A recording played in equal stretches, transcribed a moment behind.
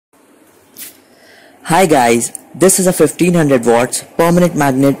Hi guys, this is a 1500 watts permanent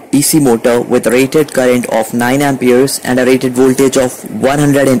magnet DC motor with a rated current of 9 amperes and a rated voltage of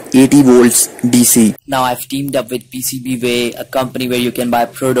 180 volts DC. Now I've teamed up with PCBWay, a company where you can buy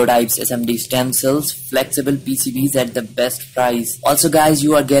prototypes, SMD stencils, flexible PCBs at the best price. Also guys,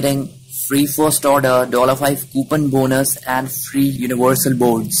 you are getting free first order, $5 coupon bonus and free universal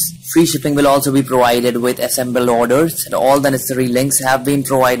boards. Free shipping will also be provided with assembled orders, and all the necessary links have been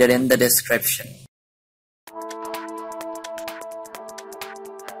provided in the description.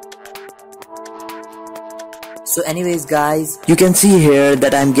 So anyways guys, you can see here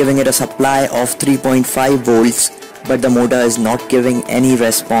that I'm giving it a supply of 3.5 volts, but the motor is not giving any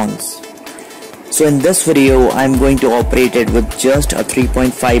response. So in this video, I'm going to operate it with just a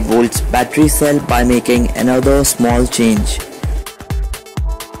 3.5 volts battery cell by making another small change.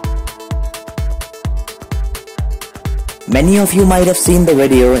 Many of you might have seen the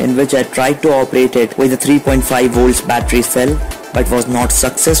video in which I tried to operate it with a 3.5 volts battery cell, but was not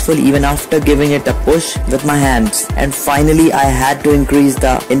successful even after giving it a push with my hands. And finally I had to increase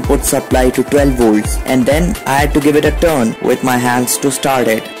the input supply to 12 volts, and then I had to give it a turn with my hands to start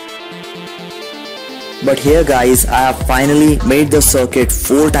it. But here guys, I have finally made the circuit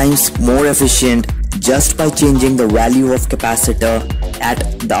 4 times more efficient just by changing the value of capacitor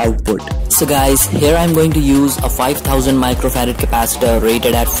at the output. So guys, here I'm going to use a 5000 microfarad capacitor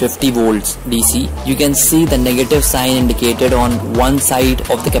rated at 50 volts DC. You can see the negative sign indicated on one side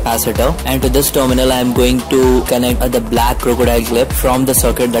of the capacitor, and to this terminal I'm going to connect the black crocodile clip from the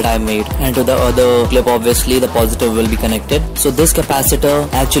circuit that I made, and to the other clip obviously the positive will be connected. So this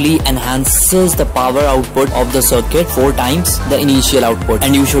capacitor actually enhances the power output of the circuit 4 times the initial output.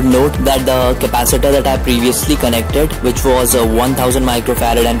 And you should note that the capacitor that I previously connected, which was 1000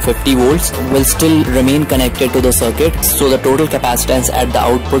 microfarad and 50 volts, will still remain connected to the circuit. So the total capacitance at the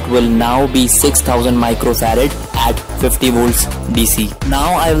output will now be 6000 microfarad at 50 volts DC.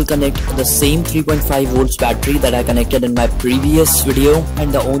 Now I will connect the same 3.5 volts battery that I connected in my previous video,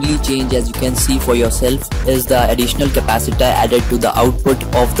 and the only change, as you can see for yourself, is the additional capacitor added to the output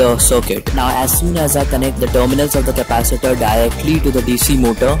of the circuit. Now as soon as I connect the terminals of the capacitor directly to the DC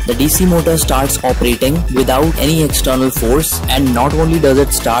motor, the DC motor starts operating without any external force, and not only does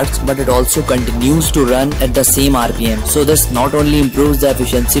it start, but it also continues to run at the same RPM. So this not only improves the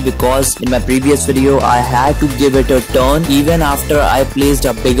efficiency, because in my previous video I had to give it a turn even after I placed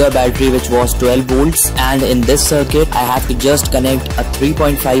a bigger battery which was 12 volts, and in this circuit I have to just connect a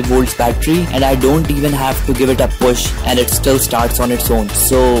 3.5 volts battery and I don't even have to give it a push, and it still starts on its own.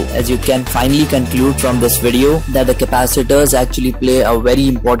 So as you can finally conclude from this video, that the capacitors actually play a very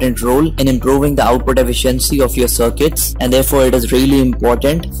important role in improving the output efficiency of your circuits, and therefore it is really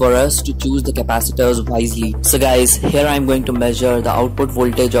important for us to choose the capacitors wisely. So guys, here I am going to measure the output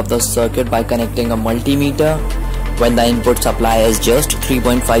voltage of the circuit by connecting a multimeter when the input supply is just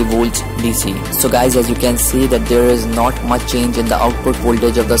 3.5 volts DC. So guys, as you can see that there is not much change in the output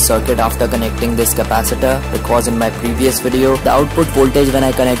voltage of the circuit after connecting this capacitor, because in my previous video the output voltage when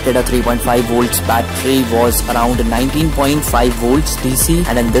I connected a 3.5 volts battery was around 19.5 volts DC,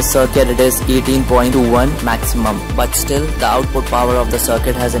 and in this circuit it is 18.21 maximum. But still the output power of the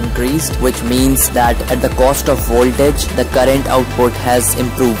circuit has increased, which means that at the cost of voltage the current output has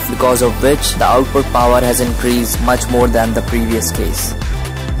improved, because of which the output power has increased much more than the previous case.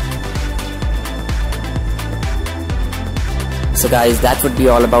 So guys, that would be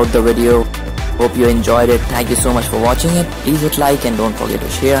all about the video. Hope you enjoyed it. Thank you so much for watching it. Please hit like and don't forget to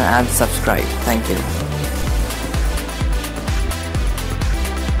share and subscribe. Thank you.